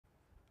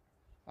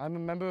I'm a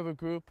member of a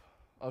group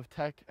of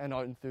tech and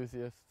art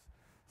enthusiasts.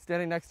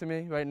 Standing next to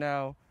me right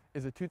now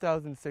is a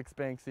 2006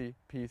 Banksy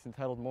piece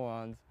entitled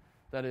Morons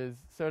that is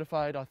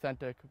certified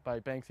authentic by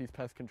Banksy's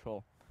Pest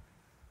Control.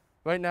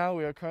 Right now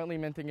we are currently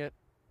minting it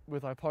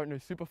with our partner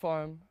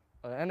SuperFarm,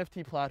 an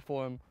NFT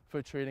platform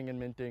for trading and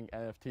minting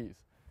NFTs.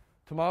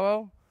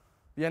 Tomorrow,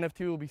 the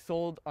NFT will be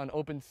sold on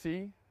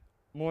OpenSea.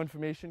 More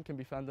information can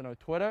be found on our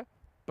Twitter,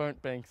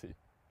 Burnt Banksy.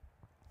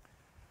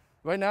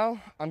 Right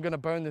now, I'm going to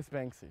burn this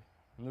Banksy.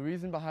 And the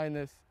reason behind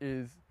this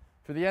is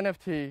for the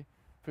NFT,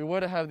 if we were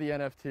to have the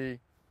NFT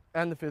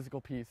and the physical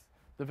piece,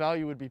 the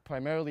value would be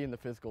primarily in the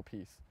physical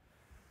piece.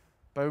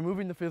 By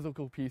removing the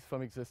physical piece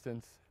from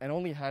existence and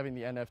only having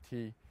the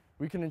NFT,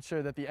 we can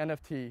ensure that the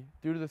NFT,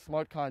 due to the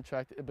smart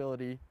contract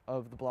ability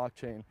of the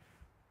blockchain,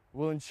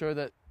 will ensure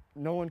that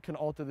no one can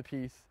alter the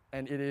piece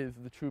and it is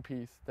the true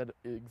piece that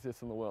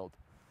exists in the world.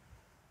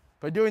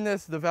 By doing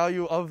this, the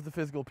value of the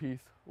physical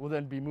piece will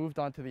then be moved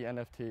onto the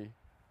NFT,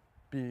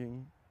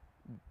 being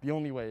the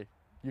only way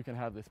you can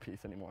have this piece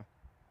anymore.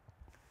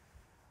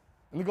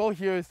 And the goal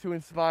here is to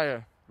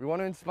inspire. We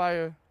want to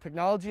inspire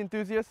technology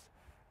enthusiasts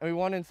and we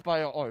want to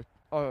inspire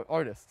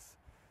artists.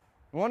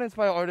 We want to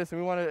inspire artists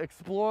and we want to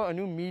explore a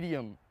new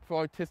medium for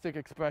artistic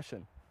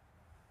expression.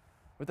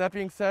 With that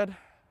being said,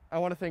 I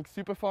want to thank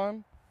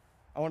SuperFarm,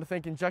 I want to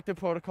thank Injective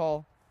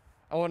Protocol,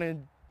 I want to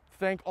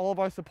thank all of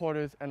our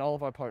supporters and all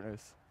of our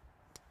partners.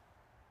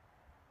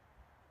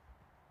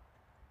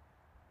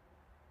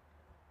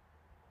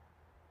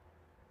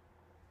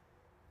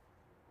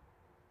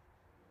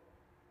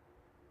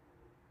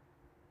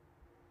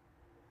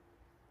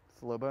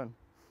 Slow burn.